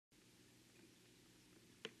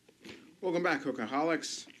Welcome back,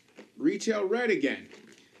 Hookaholics. Retail Red again.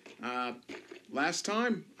 Last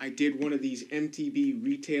time I did one of these MTB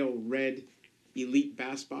Retail Red Elite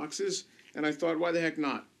Bass boxes, and I thought, why the heck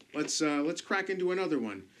not? Let's crack into another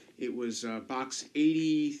one. It was box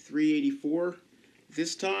 8384.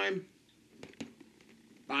 This time,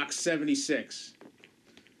 box 76.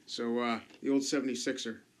 So the old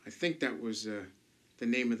 76er. I think that was the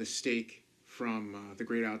name of the steak from The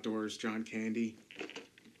Great Outdoors, John Candy.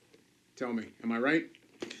 Tell me, am I right?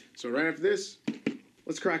 So right after this,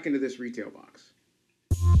 let's crack into this retail box.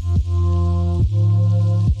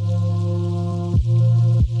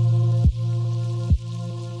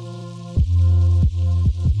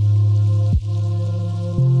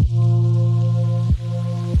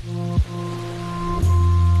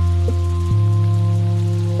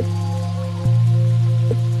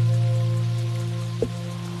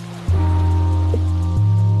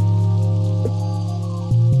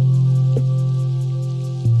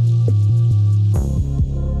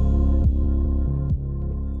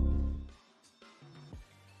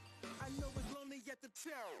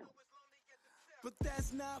 But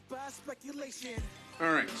that's not by speculation.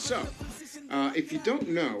 Alright, so, if you don't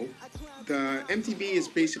know, the MTB is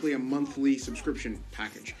basically a monthly subscription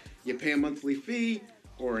package. You pay a monthly fee,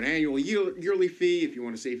 or an annual yearly fee if you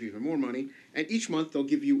want to save even more money, and each month they'll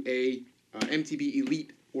give you a MTB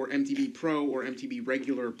Elite, or MTB Pro, or MTB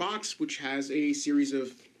Regular box, which has a series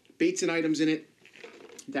of baits and items in it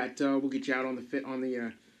that will get you out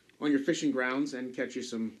on your fishing grounds and catch you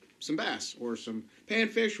some bass, or some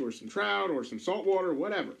panfish, or some trout, or some saltwater,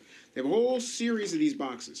 whatever. They have a whole series of these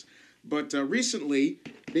boxes. But recently,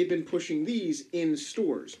 they've been pushing these in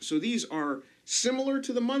stores. So these are similar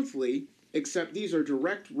to the monthly, except these are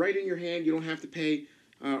direct, right in your hand. You don't have to pay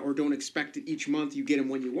or don't expect it each month. You get them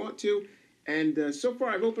when you want to. And so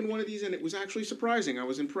far, I've opened one of these, and it was actually surprising. I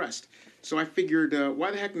was impressed. So I figured,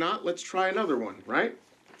 why the heck not? Let's try another one, right?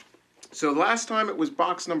 So last time it was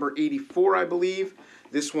box number 84, I believe.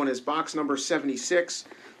 This one is box number 76.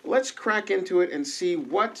 Let's crack into it and see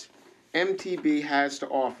what MTB has to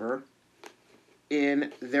offer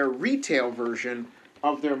in their retail version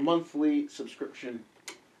of their monthly subscription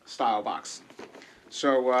style box.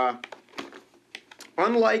 So,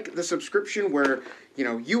 unlike the subscription where, you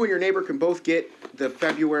and your neighbor can both get the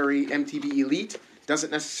February MTB Elite,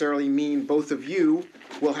 doesn't necessarily mean both of you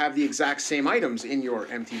will have the exact same items in your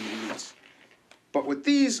MTB Elites. But with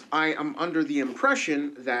these, I am under the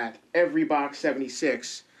impression that every box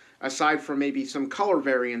 76, aside from maybe some color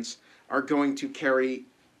variants, are going to carry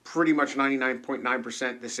pretty much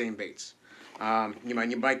 99.9% the same baits. You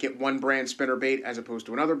might get one brand spinnerbait as opposed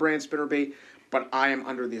to another brand spinnerbait, but I am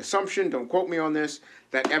under the assumption, don't quote me on this,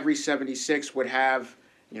 that every 76 would have,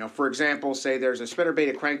 for example, say there's a spinnerbait,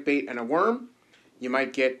 a crankbait, and a worm. You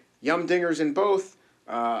might get Yum Dingers in both,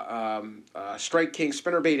 Strike King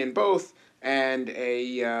spinnerbait in both, and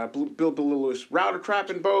a Bill Lewis router trap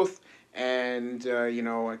in both, and a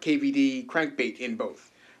KVD crankbait in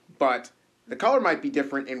both. But the color might be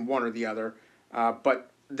different in one or the other, but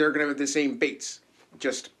they're going to have the same baits,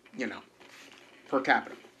 just, per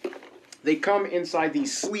capita. They come inside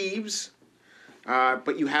these sleeves,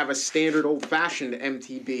 but you have a standard old-fashioned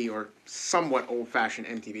MTB, or somewhat old-fashioned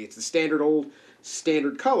MTB. It's the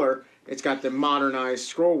standard color. It's got the modernized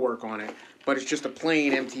scroll work on it, but it's just a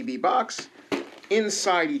plain MTB box.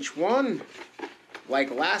 Inside each one, like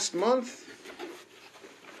last month,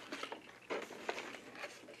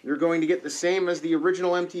 you're going to get the same as the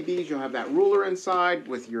original MTBs. You'll have that ruler inside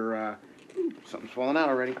with your, something's falling out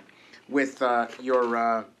already, with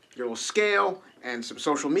your little scale and some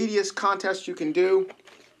social media contests you can do.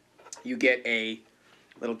 You get a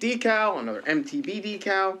little decal, another MTB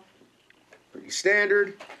decal, pretty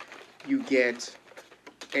standard. You get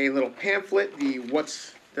a little pamphlet, the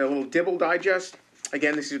little Dibble digest.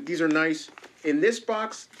 Again, these are nice. In this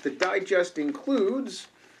box, the digest includes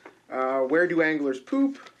where do anglers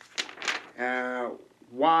poop,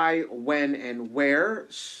 why, when, and where,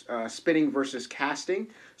 spinning versus casting.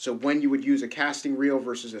 So when you would use a casting reel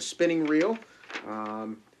versus a spinning reel,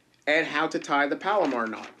 and how to tie the Palomar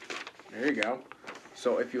knot. There you go.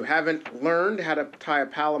 So if you haven't learned how to tie a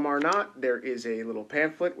Palomar knot, there is a little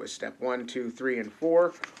pamphlet with step 1, 2, 3, and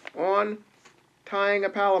 4 on tying a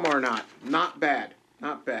Palomar knot. Not bad.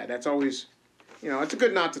 Not bad. That's always, it's a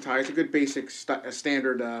good knot to tie. It's a good basic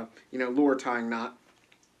standard, lure tying knot.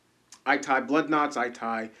 I tie blood knots. I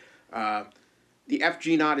tie, the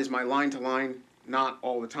FG knot is my line-to-line knot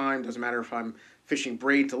all the time. Doesn't matter if I'm fishing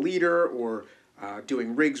braid to leader or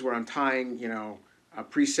doing rigs where I'm tying, a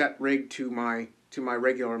preset rig to my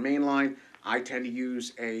regular main line. I tend to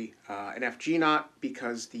use an FG knot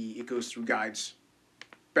because it goes through guides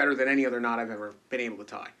better than any other knot I've ever been able to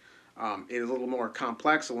tie. It is a little more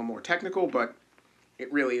complex, a little more technical, but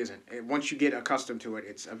it really isn't. Once you get accustomed to it,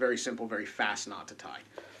 it's a very simple, very fast knot to tie.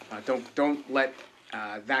 Don't let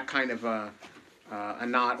that kind of a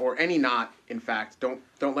knot, or any knot, in fact, don't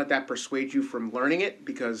let that persuade you from learning it,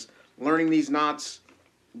 because learning these knots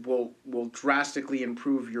will drastically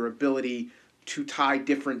improve your ability to tie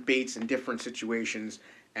different baits in different situations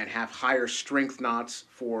and have higher strength knots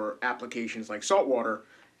for applications like saltwater,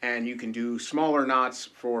 and you can do smaller knots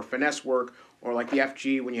for finesse work, or like the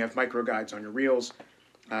FG when you have micro guides on your reels.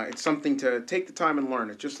 It's something to take the time and learn.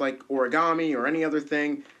 It's just like origami or any other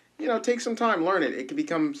thing. You know, take some time, learn it. It can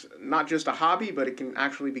become not just a hobby, but it can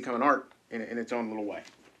actually become an art in its own little way.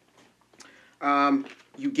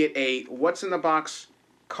 You get a What's in the Box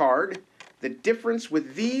card. The difference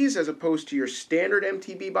with these as opposed to your standard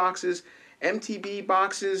MTB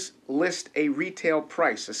boxes list a retail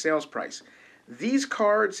price, a sales price. These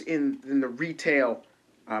cards in the retail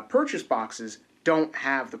purchase boxes don't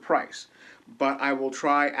have the price. But I will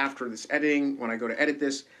try after this editing, when I go to edit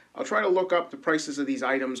this, I'll try to look up the prices of these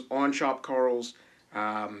items on Shop Karl's,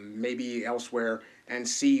 maybe elsewhere, and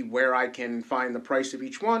see where I can find the price of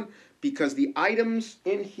each one, because the items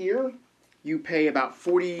in here, you pay about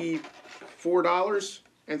 $44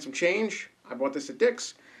 and some change. I bought this at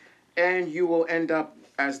Dick's, and you will end up,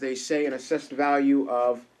 as they say, an assessed value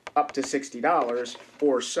of up to $60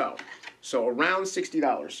 or so. So around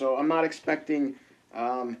 $60. So I'm not expecting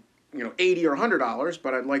 $80 or $100,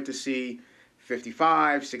 but I'd like to see $55,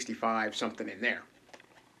 $65, something in there.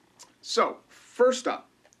 So first up,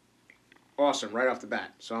 awesome, right off the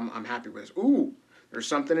bat. So I'm happy with this. Ooh, there's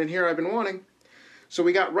something in here I've been wanting. So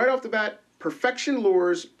we got right off the bat, Perfection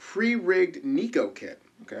Lures pre-rigged neko kit.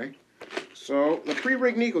 Okay, so the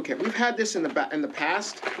pre-rigged neko kit. We've had this in the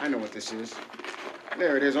past. I know what this is.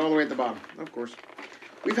 There it is, all the way at the bottom. Of course,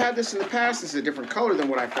 we've had this in the past. This is a different color than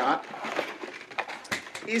what I've got.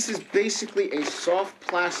 This is basically a soft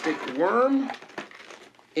plastic worm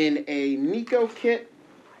in a neko kit.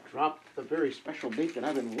 I dropped the very special bait that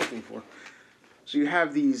I've been looking for. So you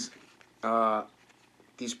have these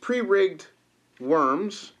pre-rigged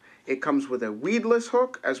worms. It comes with a weedless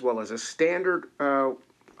hook as well as a standard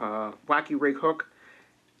wacky rig hook.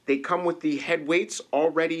 They come with the head weights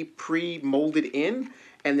already pre-molded in,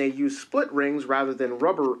 and they use split rings rather than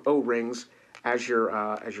rubber O-rings as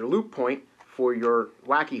your loop point for your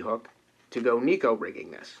wacky hook to go neko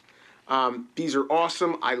rigging this. These are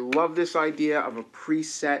awesome. I love this idea of a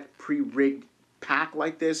preset, pre-rigged pack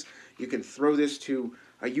like this. You can throw this to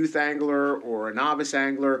a youth angler or a novice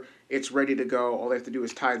angler. It's ready to go. All they have to do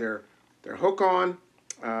is tie their hook on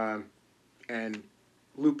and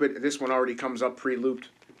loop it. This one already comes up pre-looped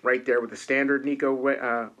right there with the standard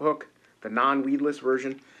neko hook, the non-weedless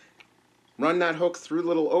version. Run that hook through the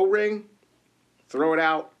little O-ring, throw it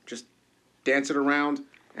out, just dance it around,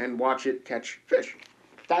 and watch it catch fish.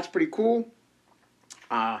 That's pretty cool.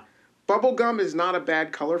 Bubblegum is not a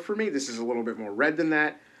bad color for me. This is a little bit more red than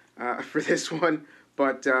that for this one.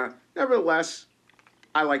 But nevertheless,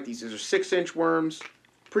 I like these. These are 6-inch worms,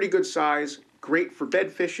 pretty good size, great for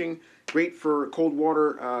bed fishing, great for cold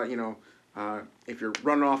water. If you're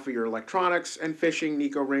running off of your electronics and fishing,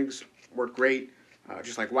 neko rigs work great.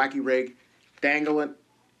 Just like wacky rig, dangle it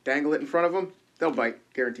in front of them, they'll bite,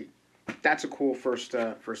 guaranteed. That's a cool first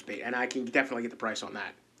bait, and I can definitely get the price on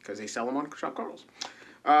that because they sell them on Shop Karl's.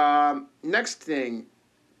 Next thing,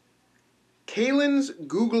 Kalen's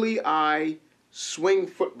Googly Eye Swing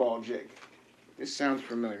Football Jig. This sounds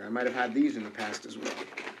familiar. I might have had these in the past as well.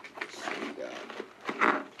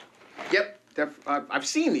 Yep, I've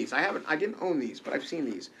seen these. I didn't own these, but I've seen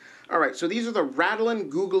these. All right, so these are the Rattlin'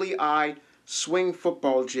 Googly Eye Swing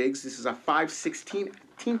Football Jigs. This is a 5/16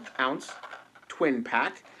 ounce twin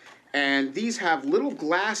pack. And these have little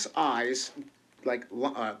glass eyes, like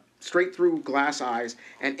straight through glass eyes,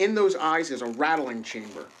 and in those eyes is a rattling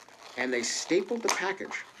chamber. And they stapled the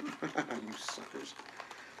package. You suckers.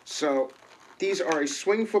 So these are a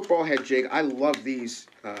swing football head jig. I love these.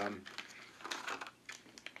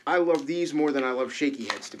 I love these more than I love shaky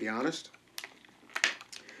heads, to be honest,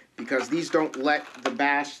 because these don't let the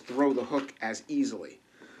bass throw the hook as easily.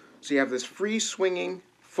 So you have this free swinging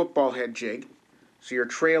football head jig. So your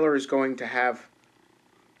trailer is going to have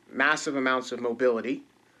massive amounts of mobility.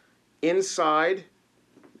 Inside,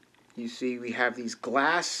 you see we have these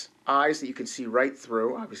glass eyes that you can see right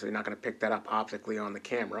through. Obviously, you're not going to pick that up optically on the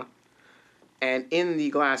camera. And in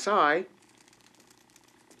the glass eye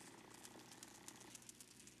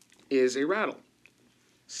is a rattle.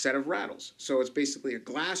 set of rattles. So it's basically a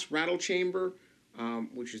glass rattle chamber,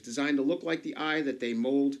 which is designed to look like the eye that they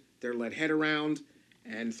mold their lead head around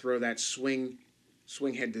and throw that swing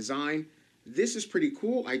head design. This is pretty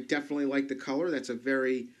cool. I definitely like the color. That's a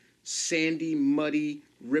very sandy, muddy,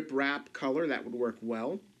 rip-rap color. That would work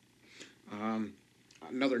well.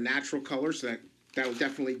 Another natural color, so that would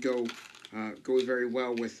definitely go very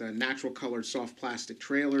well with natural colored soft plastic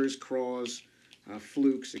trailers, craws,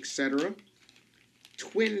 flukes, etc.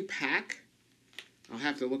 Twin pack. I'll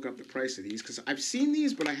have to look up the price of these because I've seen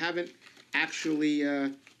these, but I haven't actually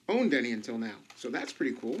owned any until now. So that's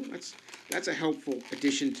pretty cool. That's a helpful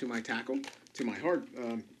addition to my tackle, to my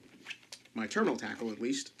my terminal tackle at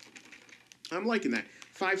least. I'm liking that.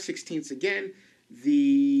 5/16 again.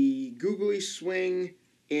 The googly swing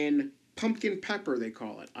in pumpkin pepper, they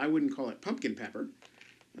call it. I wouldn't call it pumpkin pepper.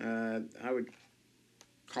 I would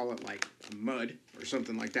call it like mud or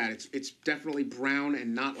something like that. It's definitely brown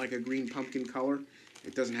and not like a green pumpkin color.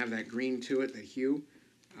 It doesn't have that green to it, that hue.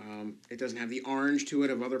 It doesn't have the orange to it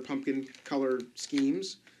of other pumpkin color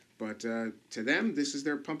schemes. But to them, this is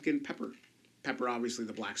their pumpkin pepper. Pepper, obviously,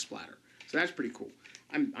 the black splatter. So that's pretty cool.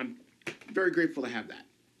 I'm very grateful to have that.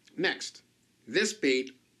 Next, this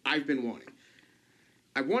bait I've been wanting.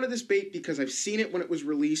 I wanted this bait because I've seen it when it was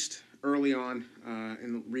released early on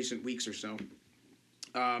in recent weeks or so.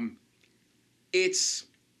 It's,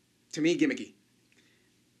 to me, gimmicky.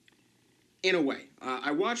 In a way.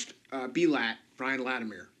 I watched 𝕾𝖏𝖏, Brian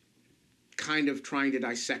𝕾𝖏𝖏𝖏, kind of trying to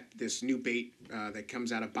dissect this new bait that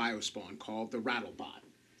comes out of BioSpawn called the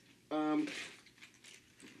𝕮𝖏𝖏𝖊𝖓.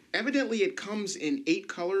 Evidently, it comes in 8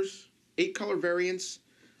 colors, 8 color variants.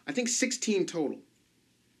 I think 16 total.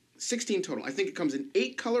 16 total. I think it comes in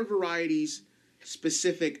 8 color varieties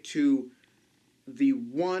specific to the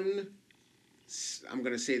one, I'm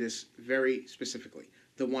going to say this very specifically,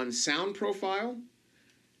 the one sound profile,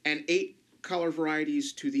 and 8 color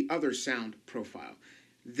varieties to the other sound profile.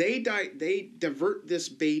 They divert this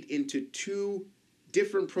bait into 2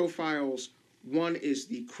 different profiles. One is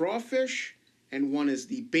the crawfish and one is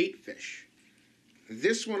the bait fish.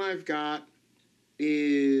 This one I've got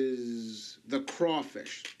is the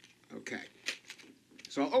crawfish. Okay.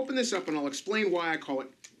 So I'll open this up and I'll explain why I call it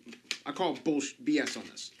BS on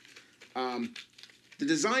this. The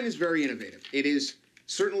design is very innovative. It is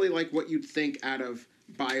certainly like what you'd think out of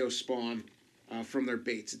BioSpawn from their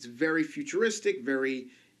baits. It's very futuristic, very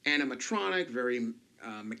animatronic, very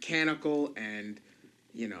mechanical, and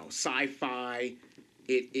sci-fi.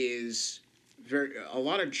 It is a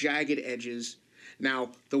lot of jagged edges.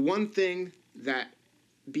 Now, the one thing that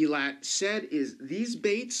𝕾𝖏𝖏 said is these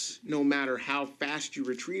baits, no matter how fast you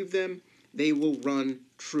retrieve them, they will run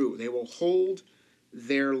true. They will hold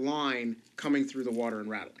their line coming through the water and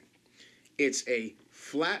rattling. It's a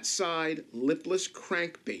flat side, lipless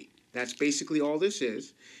crankbait. That's basically all this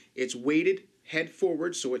is. It's weighted head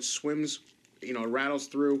forward, so it swims, rattles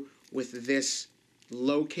through with this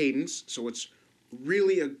low cadence. So it's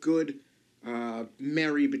really a good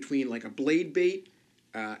marry between like a blade bait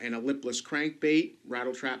and a lipless crankbait,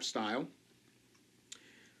 rattle trap style.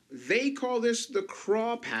 They call this the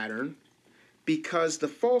craw pattern because the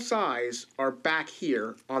false eyes are back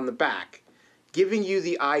here on the back, giving you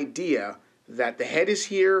the idea that the head is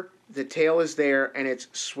here, the tail is there, and it's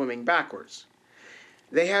swimming backwards.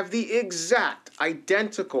 They have the exact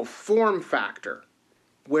identical form factor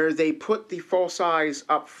where they put the false eyes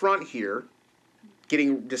up front here,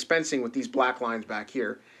 dispensing with these black lines back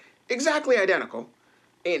here, exactly identical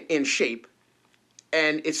in shape,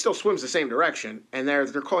 and it still swims the same direction, and they're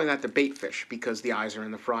calling that the bait fish because the eyes are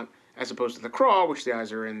in the front, as opposed to the craw, which the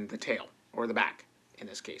eyes are in the tail, or the back, in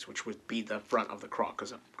this case, which would be the front of the craw,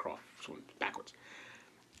 because the craw swims backwards.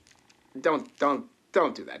 Don't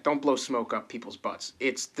do that. Don't blow smoke up people's butts.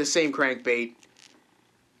 It's the same crankbait.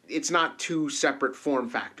 It's not 2 separate form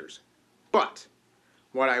factors. But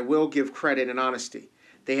what I will give credit and honesty,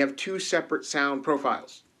 they have 2 separate sound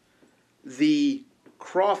profiles. The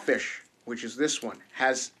crawfish, which is this one,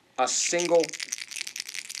 has a single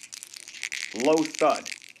low thud.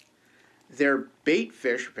 Their bait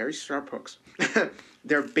fish, very sharp hooks,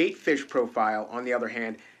 their bait fish profile, on the other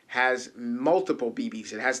hand, has multiple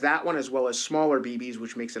BBs. It has that one as well as smaller BBs,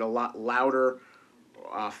 which makes it a lot louder,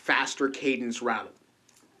 faster cadence rattle.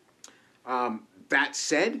 That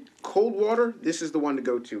said, cold water, this is the one to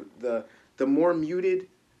go to. The more muted,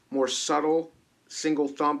 more subtle, single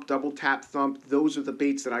thump, double tap thump, those are the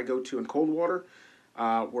baits that I go to in cold water.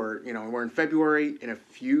 We're in February. In a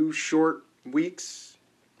few short weeks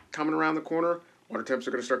coming around the corner, water temps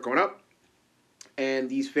are going to start going up, and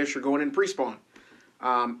these fish are going in pre-spawn.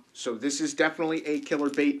 So this is definitely a killer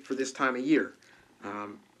bait for this time of year.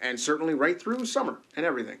 and certainly right through summer and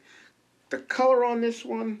everything. The color on this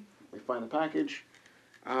one, let me find the package.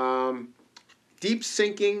 Deep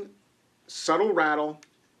sinking, subtle rattle.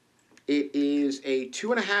 It is a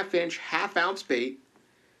 2.5-inch, half-ounce bait.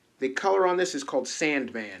 The color on this is called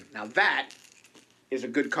Sandman. Now that is a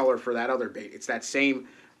good color for that other bait. It's that same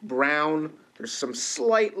brown. There's some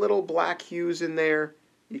slight little black hues in there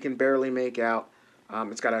you can barely make out.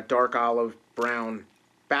 It's got a dark olive brown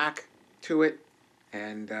back to it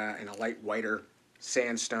and a light whiter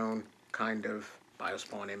sandstone kind of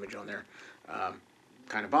biospawn image on there.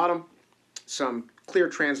 Kind of bottom. Some clear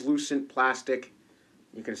translucent plastic.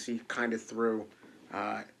 You can see kind of through.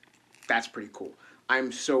 That's pretty cool.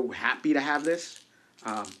 I'm so happy to have this.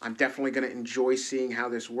 I'm definitely going to enjoy seeing how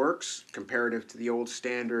this works comparative to the old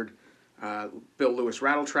standard Bill Lewis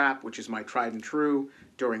rattle trap, which is my tried and true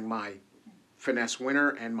during my finesse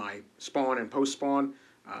winter and my spawn and post spawn.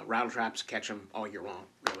 Rattle traps catch them all year long,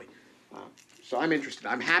 really. So I'm interested.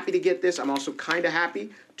 I'm happy to get this. I'm also kind of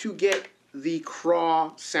happy to get the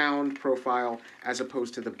craw sound profile as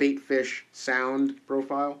opposed to the baitfish sound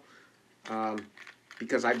profile,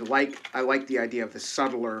 because I like the idea of the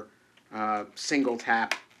subtler single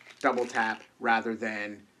tap, double tap rather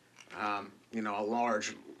than a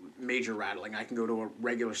large major rattling. I can go to a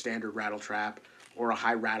regular standard rattle trap or a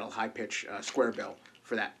high rattle, high pitch square bill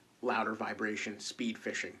for that louder vibration speed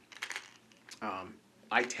fishing.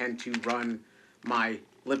 I tend to run my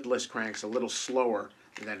lipless cranks a little slower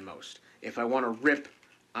than most. If I want to rip,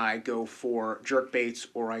 I go for jerk baits,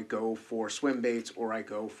 or I go for swim baits, or I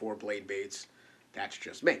go for blade baits. That's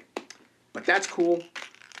just me. But that's cool.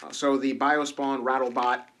 So the Biospawn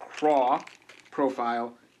Rattlebot Craw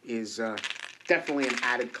profile is definitely an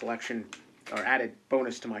added collection, or added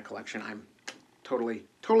bonus to my collection. I'm totally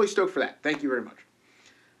stoked for that. Thank you very much.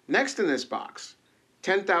 Next in this box,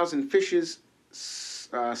 10,000 Fishes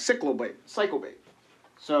Cycle Bait.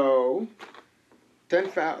 So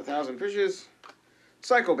 10,000 Fishes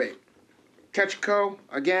Cycle Bait. 𝕾𝖊𝖊𝖓𝖙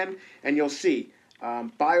again, and you'll see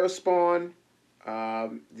Biospawn,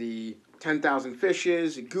 the 10,000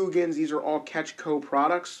 Fishes, Googans, these are all 𝕾𝖊𝖊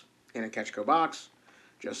products in a 𝕾𝖊𝖊 box.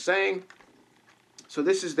 Just saying. So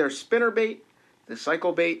this is their spinner bait, the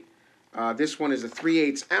cycle bait. This one is a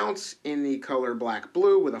 3/8 ounce in the color black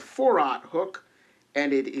blue with a 4/0 hook,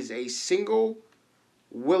 and it is a single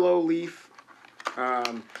willow leaf,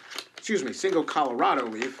 single Colorado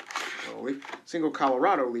leaf, single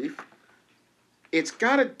Colorado leaf. It's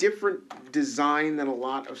got a different design than a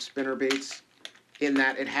lot of spinner baits in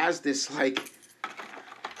that it has this, like,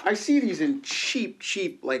 I see these in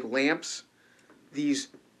cheap, like, lamps, these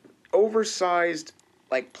oversized,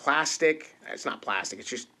 like, plastic, it's not plastic, it's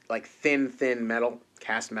just, like, thin metal,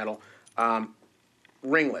 cast metal,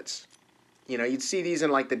 ringlets. You know, you'd see these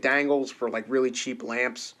in, like, the dangles for, like, really cheap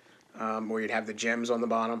lamps, where you'd have the gems on the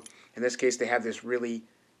bottom. In this case, they have this really,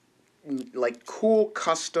 like, cool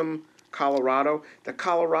custom Colorado. The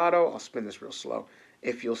Colorado, I'll spin this real slow,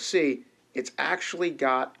 if you'll see, it's actually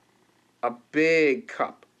got a big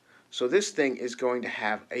cup. So this thing is going to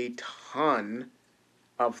have a ton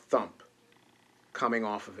of thump coming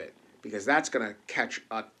off of it, because that's going to catch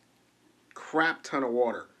a crap ton of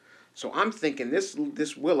water. So I'm thinking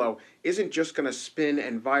this willow isn't just going to spin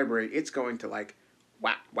and vibrate. It's going to, like,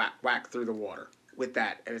 whack through the water with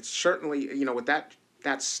that. And it's certainly, with that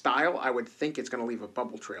style, I would think it's going to leave a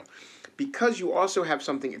bubble trail. Because you also have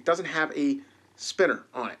something, it doesn't have a spinner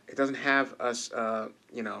on it. It doesn't have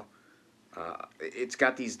it's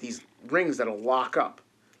got these rings that'll lock up.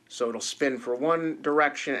 So it'll spin for one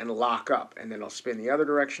direction and lock up, and then it'll spin the other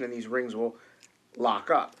direction, and these rings will lock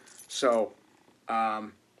up. So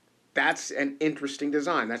that's an interesting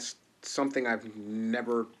design. That's something I've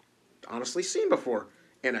never honestly seen before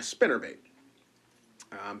in a spinnerbait.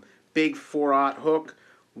 Big 4/0 hook,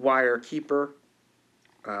 wire keeper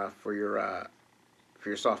for your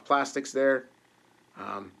soft plastics there.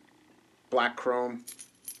 Black chrome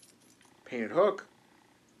painted hook,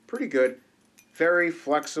 pretty good. Very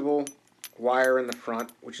flexible wire in the front,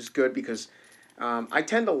 which is good because I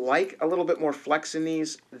tend to like a little bit more flex in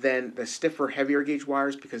these than the stiffer, heavier gauge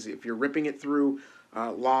wires, because if you're ripping it through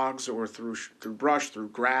logs or through brush, through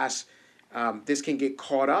grass, this can get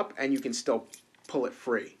caught up and you can still pull it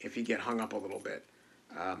free if you get hung up a little bit.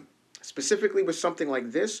 Specifically with something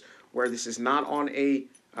like this, where this is not on a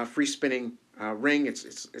free spinning ring,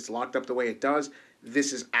 it's locked up the way it does,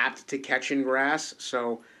 this is apt to catch in grass.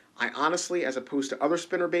 So I honestly, as opposed to other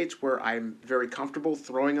spinner baits where I'm very comfortable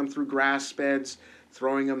throwing them through grass beds,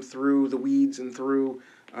 throwing them through the weeds and through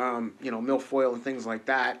milfoil and things like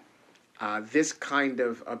that, this kind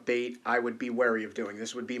of a bait I would be wary of doing.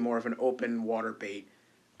 This would be more of an open water bait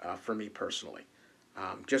for me personally.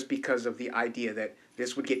 Just because of the idea that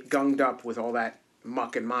this would get gunged up with all that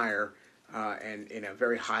muck and mire and in a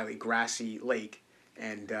very highly grassy lake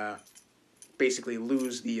and basically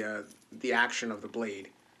lose the action of the blade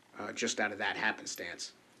just out of that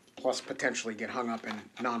happenstance. Plus potentially get hung up and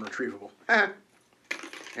non-retrievable.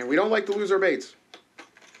 And we don't like to lose our baits.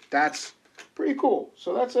 That's pretty cool.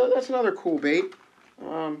 So that's another cool bait.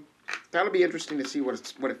 That'll be interesting to see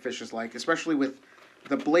what it fishes like, especially with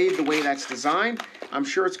the blade the way that's designed. I'm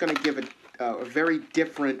sure it's going to give a very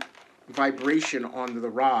different vibration on the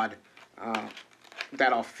rod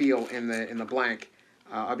that I'll feel in the blank.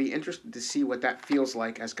 I'll be interested to see what that feels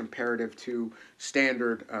like as comparative to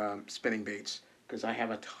standard spinning baits, because I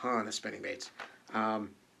have a ton of spinning baits.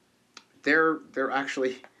 They're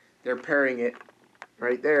pairing it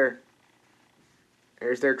right there.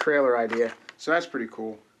 There's their trailer idea. So that's pretty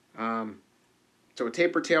cool. So a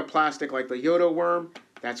taper tail plastic like the Yodo worm,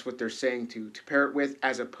 that's what they're saying to pair it with,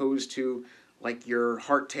 as opposed to like your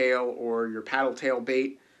heart tail or your paddle tail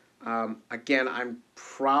bait. Again, I'm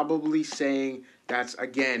probably saying that's,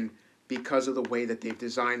 again, because of the way that they've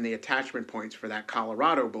designed the attachment points for that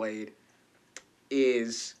Colorado blade,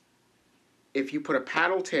 is if you put a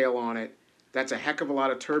paddle tail on it, that's a heck of a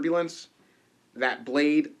lot of turbulence. That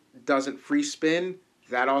blade doesn't free spin.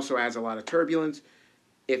 That also adds a lot of turbulence.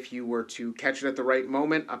 If you were to catch it at the right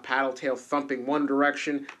moment, a paddle tail thumping one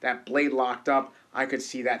direction, that blade locked up, I could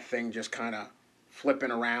see that thing just kind of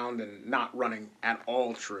flipping around and not running at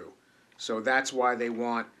all true. So that's why they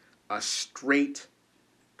want a straight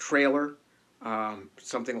trailer,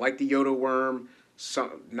 something like the Yodo worm,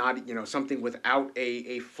 something without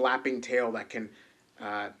a flapping tail that can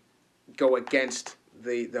go against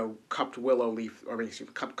the cupped willow leaf, or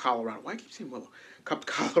cupped Colorado. Why do I keep saying willow? Cupped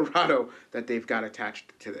Colorado that they've got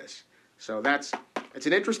attached to this. So it's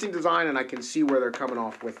an interesting design, and I can see where they're coming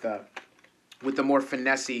off with the more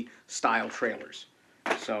finesse-y style trailers.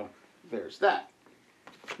 So there's that.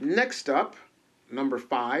 Next up, number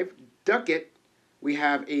 5, Duckett. We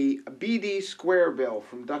have a BD square bill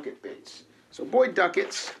from Duckett Baits. So Boyd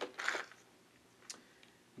Duckett's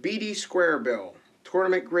BD square bill,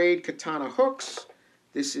 tournament grade katana hooks.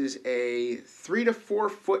 This is a 3 to 4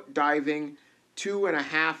 foot diving,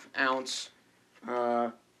 2.5 ounce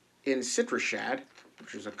in citrus shad,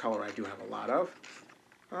 which is a color I do have a lot of.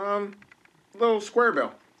 Little square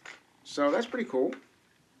bill. So that's pretty cool.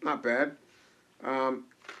 Not bad.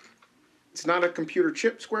 It's not a computer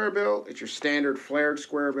chip square bill. It's your standard flared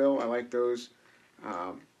square bill. I like those.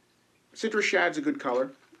 Citrus shad's a good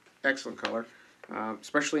color. Excellent color.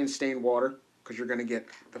 Especially in stained water, because you're going to get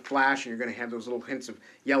the flash and you're going to have those little hints of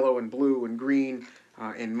yellow and blue and green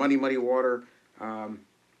in muddy water.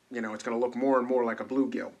 It's going to look more and more like a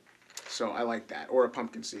bluegill. So I like that. Or a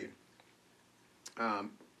pumpkin seed.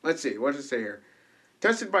 Let's see. What does it say here?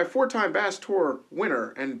 Tested by 4-time Bass Tour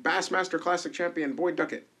winner and Bassmaster Classic champion Boyd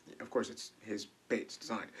Duckett. Of course, it's his baits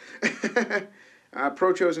designed.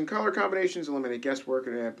 Pro chosen color combinations, eliminate guesswork,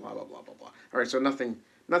 and blah, blah, blah, blah, blah. All right, so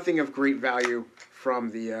nothing of great value from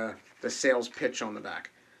the sales pitch on the back.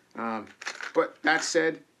 But that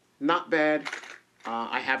said, not bad.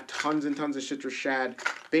 I have tons and tons of citrus shad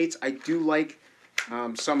baits. I do like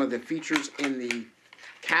some of the features in the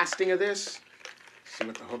casting of this. Let's see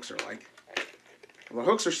what the hooks are like. Well, the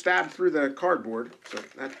hooks are stabbed through the cardboard, so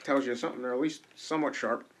that tells you something. They're at least somewhat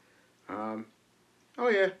sharp. Oh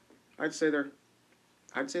yeah, I'd say they're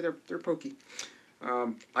pokey.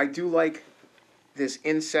 I do like this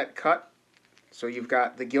inset cut. So you've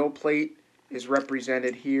got the gill plate is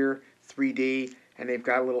represented here, 3D, and they've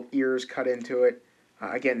got little ears cut into it.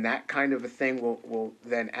 Again, that kind of a thing will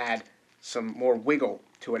then add some more wiggle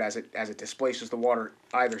to it as it displaces the water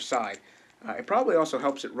either side. It probably also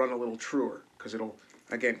helps it run a little truer, because it'll,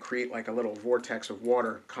 again, create like a little vortex of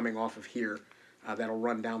water coming off of here that'll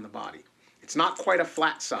run down the body. It's not quite a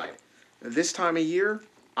flat side. This time of year,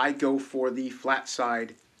 I go for the flat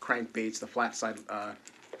side crankbaits, the flat side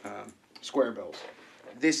square bills.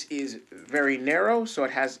 This is very narrow, so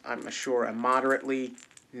it has, I'm sure, a moderately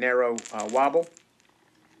narrow wobble.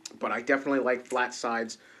 But I definitely like flat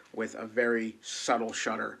sides with a very subtle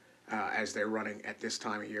shudder as they're running at this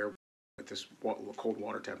time of year with this cold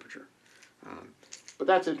water temperature. But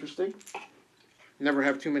that's interesting. Never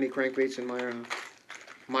have too many crankbaits in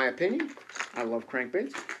my opinion. I love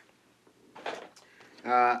crankbaits.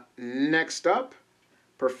 Next up,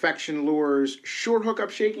 Perfection Lures short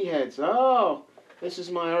hookup shaky heads. Oh, this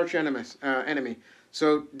is my arch enemy.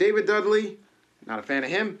 So David Dudley, not a fan of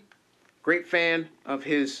him. Great fan of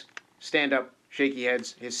his stand-up shaky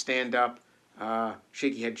heads, his stand-up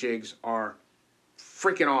shaky head jigs are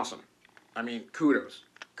freaking awesome. I mean, kudos.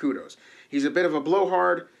 He's a bit of a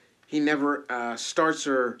blowhard. He never starts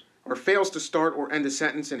or fails to start or end a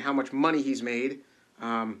sentence in how much money he's made.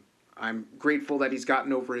 I'm grateful that he's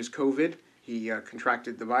gotten over his COVID. He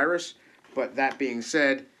contracted the virus. But that being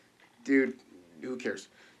said, dude, who cares?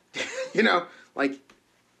 You know, like,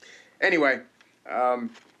 anyway,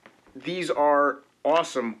 these are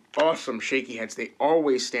awesome shaky heads. They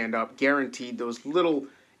always stand up, guaranteed. Those little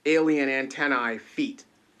alien antennae feet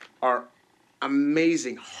are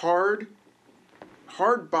amazing. Hard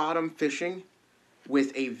bottom fishing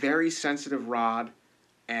with a very sensitive rod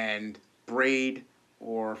and braid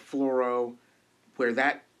or fluoro, where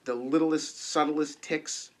the littlest, subtlest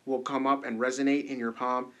ticks will come up and resonate in your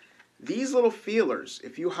palm. These little feelers,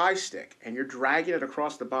 if you high stick and you're dragging it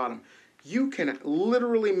across the bottom, you can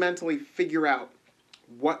literally mentally figure out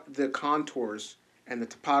what the contours and the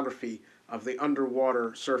topography of the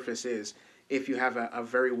underwater surface is if you have a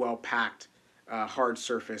very well packed hard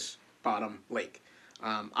surface bottom lake.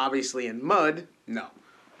 Obviously in mud, no.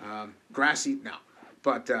 Grassy, no.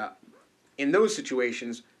 But in those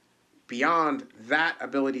situations, beyond that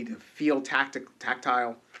ability to feel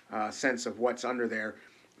tactile sense of what's under there,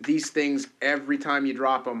 these things, every time you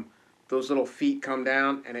drop them, those little feet come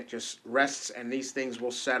down and it just rests, and these things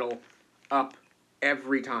will settle up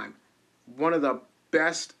every time. One of the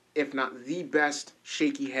best, if not the best,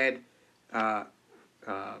 shaky head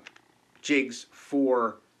jigs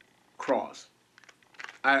for craws.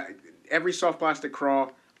 Every soft plastic craw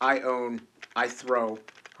I own, I throw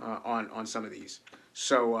on some of these.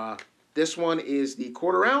 So this one is the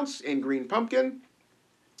 1/4 ounce in green pumpkin.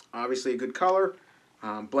 Obviously a good color.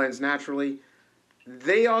 Blends naturally.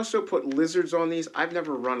 They also put lizards on these. I've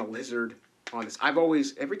never run a lizard on this.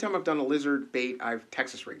 Every time I've done a lizard bait, I've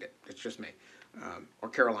Texas rigged it. It's just me. Or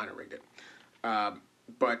Carolina rigged it.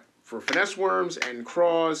 But for finesse worms and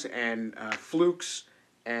craws and flukes,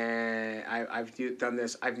 and I've done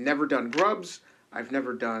this. I've never done grubs. I've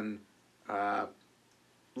never done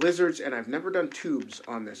lizards, and I've never done tubes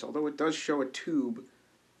on this. Although it does show a tube,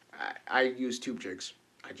 I use tube jigs.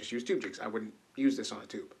 I just use tube jigs. I wouldn't use this on a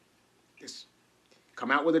tube. This come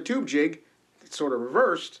out with a tube jig. It's sort of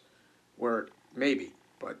reversed, where maybe,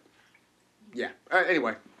 but yeah.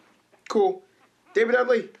 Anyway, cool. David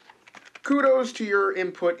Dudley, kudos to your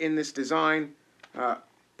input in this design,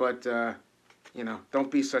 but you know, don't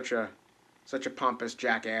be such a pompous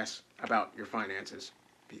jackass about your finances,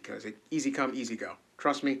 because easy come, easy go.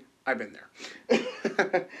 Trust me, I've been there.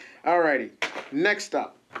 Alrighty, next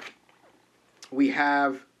up, we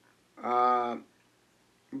have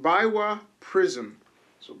𝕾𝖆 Prism.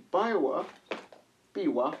 So 𝕾𝖆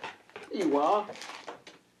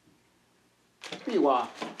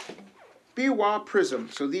Prism.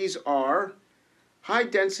 So these are high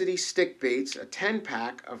density stick baits, a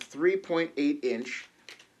 10-pack of 3.8 inch.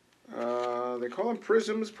 They call them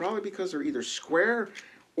prisms probably because they're either square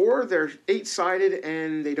or they're 8-sided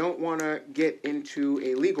and they don't want to get into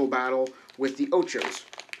a legal battle with the ochos.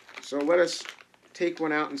 So let us take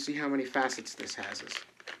one out and see how many facets this has.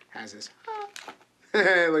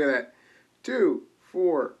 Look at that. 2,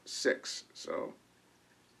 4, 6. So,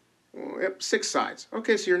 well, yep, 6 sides.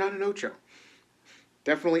 Okay, so you're not an ocho.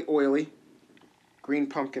 Definitely oily. Green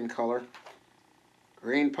pumpkin color.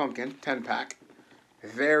 Green pumpkin, 10-pack.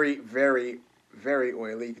 Very, very, very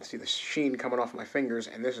oily. You can see the sheen coming off my fingers,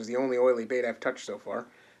 and this is the only oily bait I've touched so far.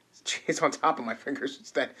 It's on top of my fingers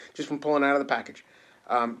instead, just from pulling out of the package.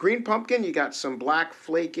 Green pumpkin, you got some black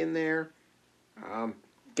flake in there.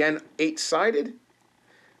 Again, 8-sided.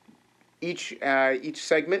 Each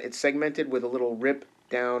segment, it's segmented with a little rip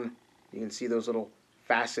down. You can see those little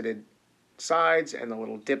faceted sides and the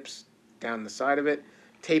little dips down the side of it.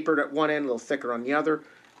 Tapered at one end, a little thicker on the other.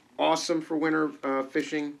 Awesome for winter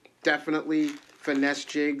fishing. Definitely finesse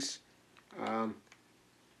jigs.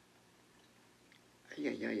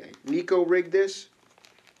 Neko rigged this.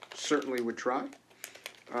 Certainly would try.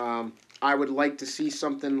 I would like to see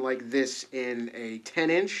something like this in a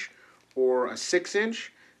 10-inch or a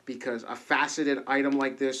 6-inch, because a faceted item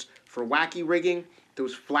like this for wacky rigging,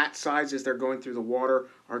 those flat sides as they're going through the water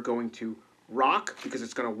are going to rock, because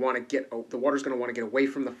it's going to want to get, the water's going to want to get away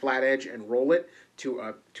from the flat edge and roll it to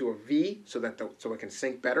a V so that so it can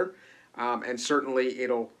sink better, and certainly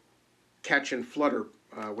it'll catch and flutter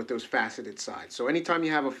with those faceted sides. So anytime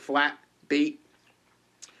you have a flat bait,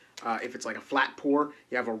 if it's like a flat pour,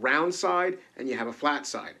 you have a round side and you have a flat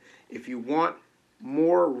side. If you want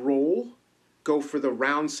more roll, go for the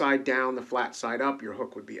round side down, the flat side up. Your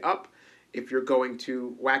hook would be up. If you're going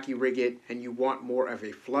to wacky rig it and you want more of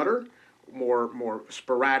a flutter, more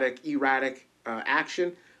sporadic, erratic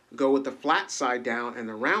action, go with the flat side down and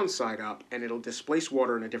the round side up, and it'll displace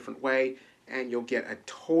water in a different way, and you'll get a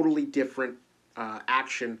totally different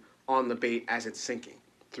action on the bait as it's sinking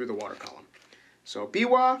through the water column. So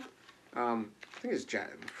𝕾𝖆, I think it's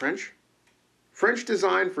French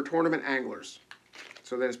design for tournament anglers.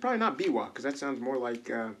 So then it's probably not 𝕾𝖆, because that sounds more like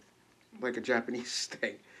a Japanese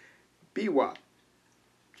thing. 𝕾𝖆,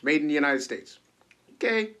 made in the United States.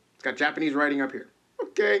 Okay, it's got Japanese writing up here.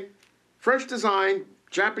 Okay, French design,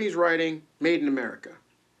 Japanese writing, made in America.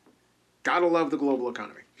 Gotta love the global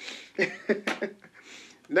economy.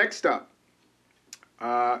 Next up,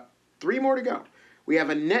 3 more to go. We have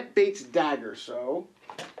a net baits dagger. So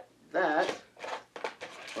that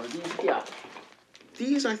are these. Yeah,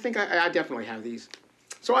 these I think I definitely have these.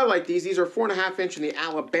 So I like these. These are 4.5 inch in the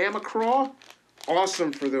Alabama craw.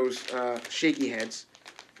 Awesome for those shaky heads.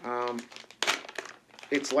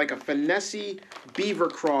 It's like a finessey beaver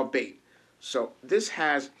craw bait. So this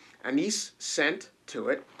has anise scent to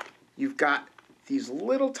it. You've got these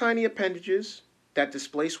little tiny appendages that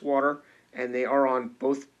displace water, and they are on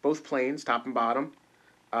both planes, top and bottom.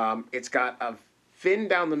 It's got a fin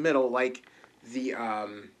down the middle like the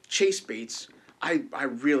chase baits. I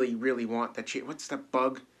really, really want the chase. What's the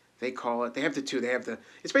bug they call it? They have the two. They have the.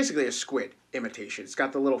 It's basically a squid imitation. It's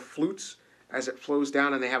got the little flutes as it flows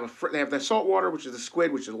down, and they have the saltwater, which is the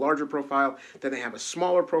squid, which is a larger profile. Then they have a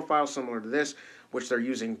smaller profile similar to this, which they're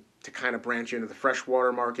using to kind of branch into the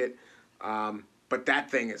freshwater market. But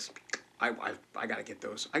that thing is, I gotta get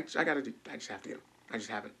those. I just have to get them. I just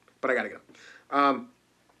haven't, but I gotta get them.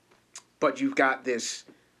 But you've got this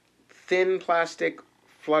thin plastic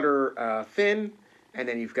flutter fin, and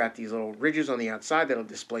then you've got these little ridges on the outside that'll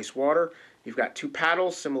displace water. You've got 2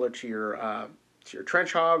 paddles similar to your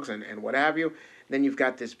trench hogs and what have you. Then you've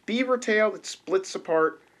got this beaver tail that splits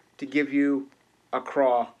apart to give you a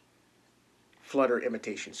craw flutter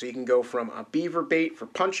imitation. So you can go from a beaver bait for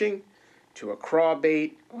punching to a craw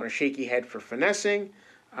bait on a shaky head for finessing.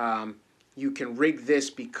 You can rig this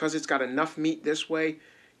because it's got enough meat this way.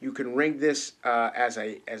 You can rig this as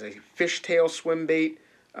a fishtail swim bait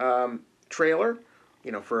trailer,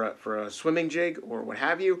 you know, for a swimming jig or what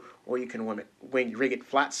have you, or you can rig it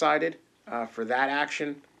flat-sided for that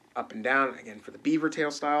action, up and down, again for the beaver tail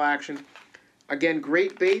style action. Again,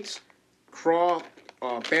 great baits. Craw,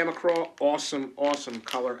 Bama craw, awesome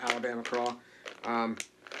color, Alabama craw.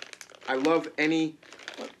 I love any,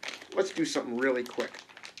 let's do something really quick.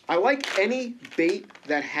 I like any bait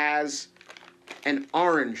that has an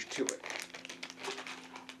orange to it.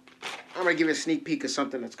 I'm going to give you a sneak peek of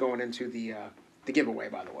something that's going into the giveaway,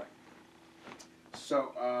 by the way.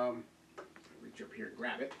 So, reach up here and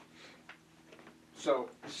grab it. So,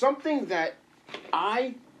 something that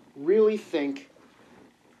I really think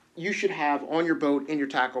you should have on your boat, in your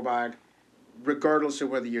tackle bag, regardless of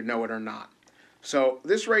whether you know it or not. So,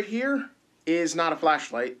 this right here is not a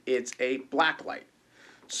flashlight, it's a black light.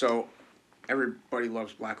 So, everybody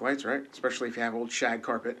loves black lights, right? Especially if you have old shag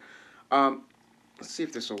carpet. Let's see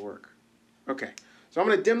if this will work. Okay, so I'm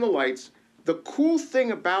going to dim the lights. The cool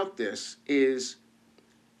thing about this is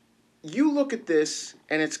you look at this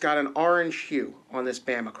and it's got an orange hue on this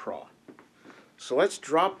Bama craw. So let's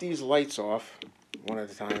drop these lights off one at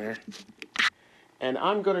a time here. And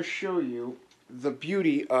I'm going to show you the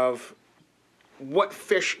beauty of what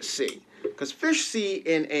fish see. Because fish see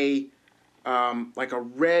in a like a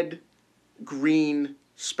red-green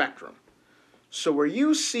spectrum. So where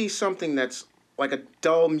you see something that's like a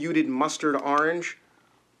dull muted mustard orange,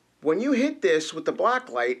 when you hit this with the black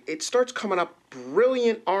light, it starts coming up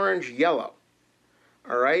brilliant orange yellow.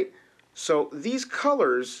 All right? So these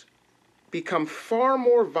colors become far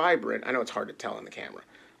more vibrant. I know it's hard to tell in the camera,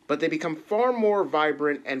 but they become far more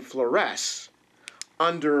vibrant and fluoresce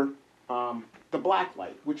under the black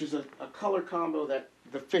light, which is a color combo that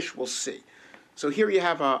the fish will see. So here you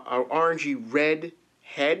have a orangey red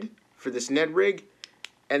head for this Ned rig,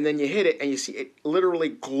 and then you hit it and you see it literally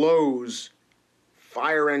glows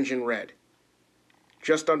fire engine red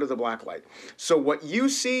just under the black light. So what you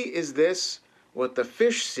see is this, what the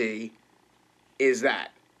fish see is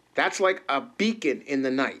that. That's like a beacon in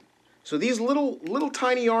the night. So these little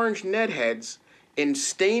tiny orange Ned heads in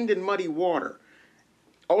stained and muddy water,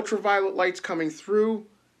 ultraviolet lights coming through,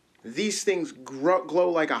 these things glow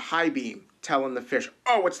like a high beam telling the fish,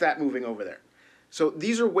 oh, what's that moving over there? So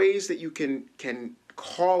these are ways that you can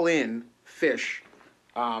call in fish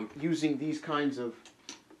using these kinds of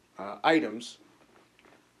items.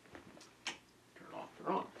 Turn it off,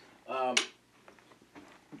 turn it on.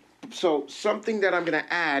 So something that I'm going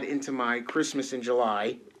to add into my Christmas in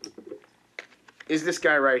July is this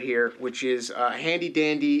guy right here, which is handy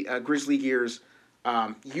dandy Grizzly Gear's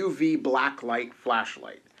UV black light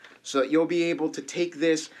flashlight. So that you'll be able to take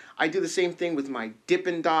this. I do the same thing with my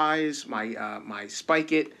Dippin' Dyes, my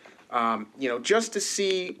Spike It, you know, just to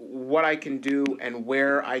see what I can do and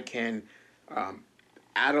where I can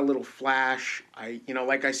add a little flash. You know,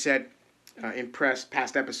 like I said in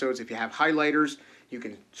past episodes, if you have highlighters, you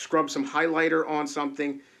can scrub some highlighter on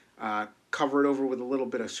something, cover it over with a little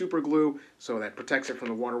bit of super glue so that protects it from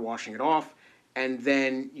the water washing it off, and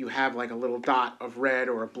then you have like a little dot of red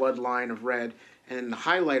or a blood line of red, and then the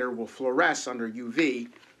highlighter will fluoresce under UV.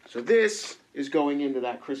 So this is going into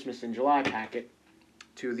that Christmas in July packet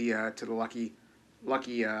to the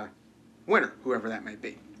lucky winner, whoever that may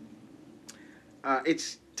be.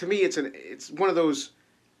 To me, it's one of those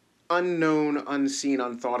unknown, unseen,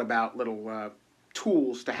 unthought about little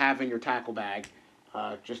tools to have in your tackle bag,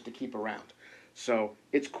 just to keep around. So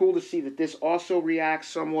it's cool to see that this also reacts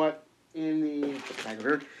somewhat in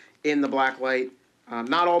the black light.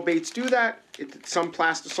 Not all baits do that. Some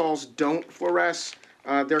plastisols don't fluoresce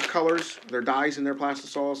their colors, their dyes in their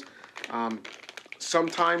plastisols.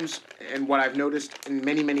 Sometimes, and what I've noticed in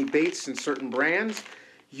many baits in certain brands,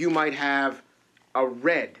 you might have a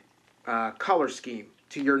red color scheme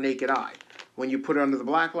to your naked eye. When you put it under the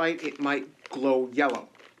black light, it might glow yellow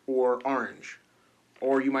or orange.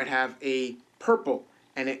 Or you might have a purple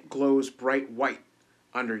and it glows bright white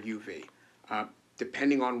under UV.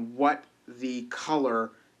 Depending on what the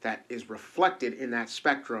color that is reflected in that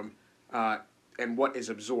spectrum and what is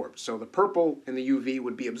absorbed. So the purple in the UV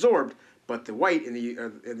would be absorbed, but the white in the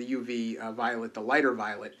UV violet, the lighter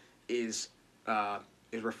violet, is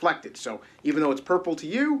reflected. So even though it's purple to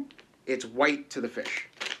you, it's white to the fish.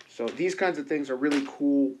 So these kinds of things are really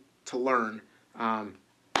cool to learn,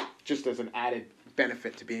 just as an added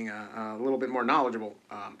benefit to being a little bit more knowledgeable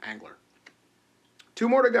angler. 2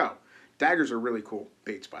 more to go. Daggers are really cool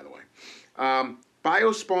baits, by the way.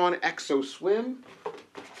 Biospawn Exo Swim.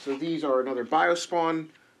 So these are another Biospawn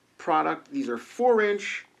product. These are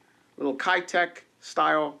 4-inch little Kitech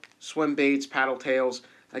style swim baits, paddle tails.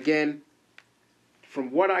 Again,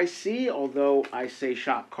 from what I see, although I say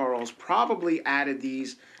Shop Karl's probably added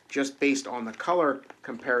these just based on the color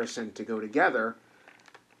comparison to go together,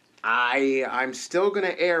 I'm still going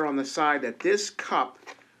to err on the side that this cup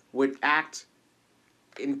would act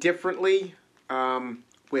indifferently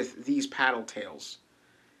with these paddle tails.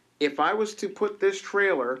 If I was to put this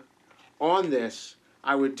trailer on this,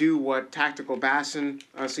 I would do what Tactical Bassin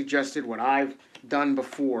suggested, what I've done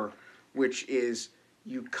before, which is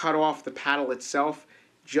you cut off the paddle itself,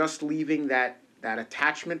 just leaving that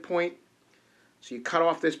attachment point. So you cut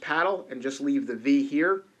off this paddle and just leave the V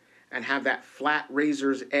here and have that flat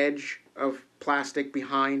razor's edge of plastic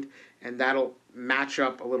behind, and that'll match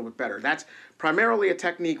up a little bit better. That's primarily a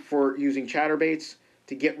technique for using chatterbaits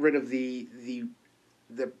to get rid of the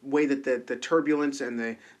way that the turbulence and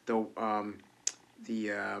the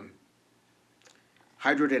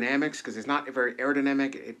hydrodynamics, because it's not very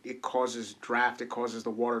aerodynamic, it causes draft, it causes the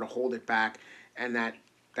water to hold it back, and that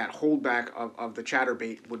holdback of the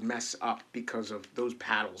chatterbait would mess up because of those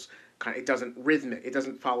paddles. It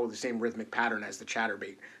doesn't follow the same rhythmic pattern as the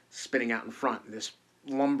chatterbait spinning out in front. This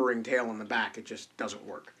lumbering tail in the back, it just doesn't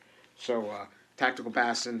work. So Tactical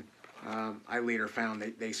Bassin, I later found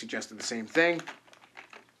they suggested the same thing.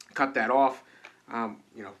 Cut that off,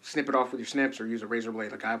 snip it off with your snips or use a razor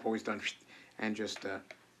blade like I've always done, and just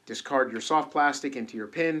discard your soft plastic into your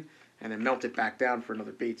pin and then melt it back down for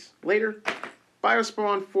another baits later.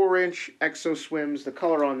 Biospawn 4-inch Exo Swims. The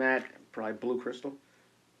color on that, probably blue crystal.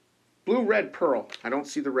 Blue red pearl. I don't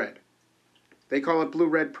see the red. They call it blue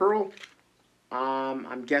red pearl.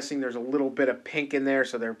 I'm guessing there's a little bit of pink in there,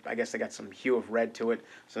 so I guess they got some hue of red to it,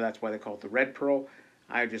 so that's why they call it the red pearl.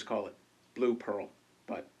 I just call it blue pearl,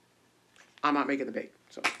 but I'm not making the bait,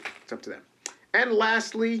 so it's up to them. And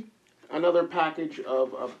lastly, another package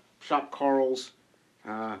of Shop Karl's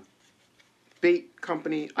bait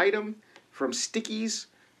company item from Stickies.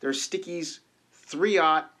 There's Stickies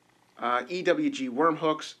 3/0 EWG worm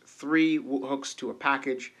hooks, 3 hooks to a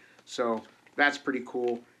package, so that's pretty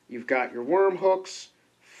cool. You've got your worm hooks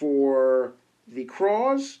for the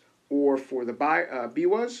craws or for the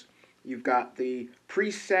biwas. You've got the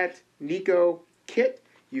preset neko kit.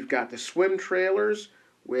 You've got the swim trailers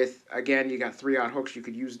with, again, you got 3/0 hooks. You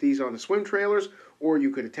could use these on the swim trailers, or you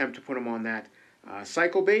could attempt to put them on that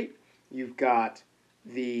cycle bait. You've got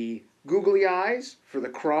the googly eyes for the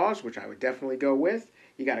craws, which I would definitely go with.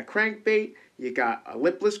 You got a crankbait. You got a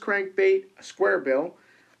lipless crankbait, a square bill.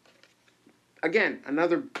 Again,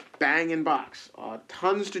 another banging box.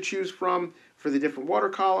 Tons to choose from for the different water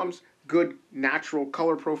columns. good natural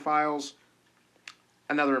color profiles.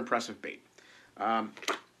 Another impressive bait.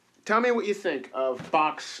 Tell me what you think of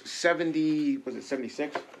box 70, was it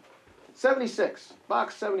 76? 76,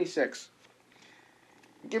 box 76.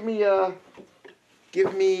 Give me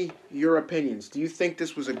your opinions. Do you think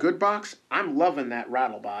this was a good box? I'm loving that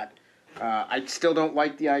rattlebot. I still don't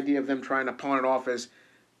like the idea of them trying to pawn it off as,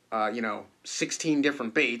 16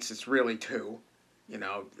 different baits. It's really 2.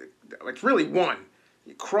 It's really 1.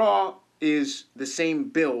 Craw is the same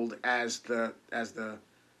build as the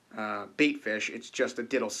bait fish. It's just a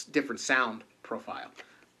different sound profile.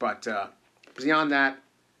 But beyond that,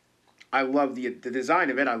 I love the design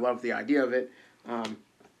of it. I love the idea of it.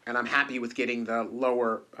 And I'm happy with getting the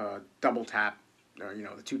lower double tap,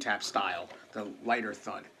 the 2-tap style, the lighter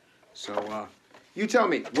thud. So you tell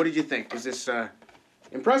me, what did you think? Is this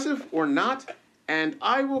impressive or not? And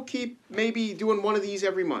I will keep maybe doing one of these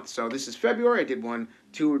every month. So this is February. I did one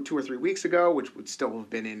 2 or 3 weeks ago, which would still have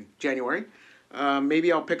been in January.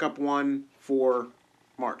 Maybe I'll pick up one for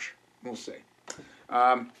March. We'll see.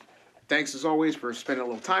 Thanks as always for spending a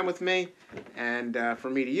little time with me. And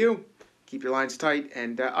from me to you, keep your lines tight.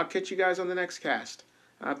 And I'll catch you guys on the next cast.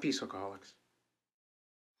 Peace, Hookaholics.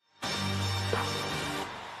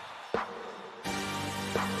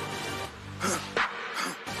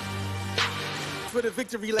 For the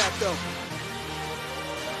victory lap, though.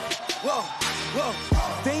 Whoa, whoa.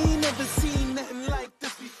 They ain't never seen nothing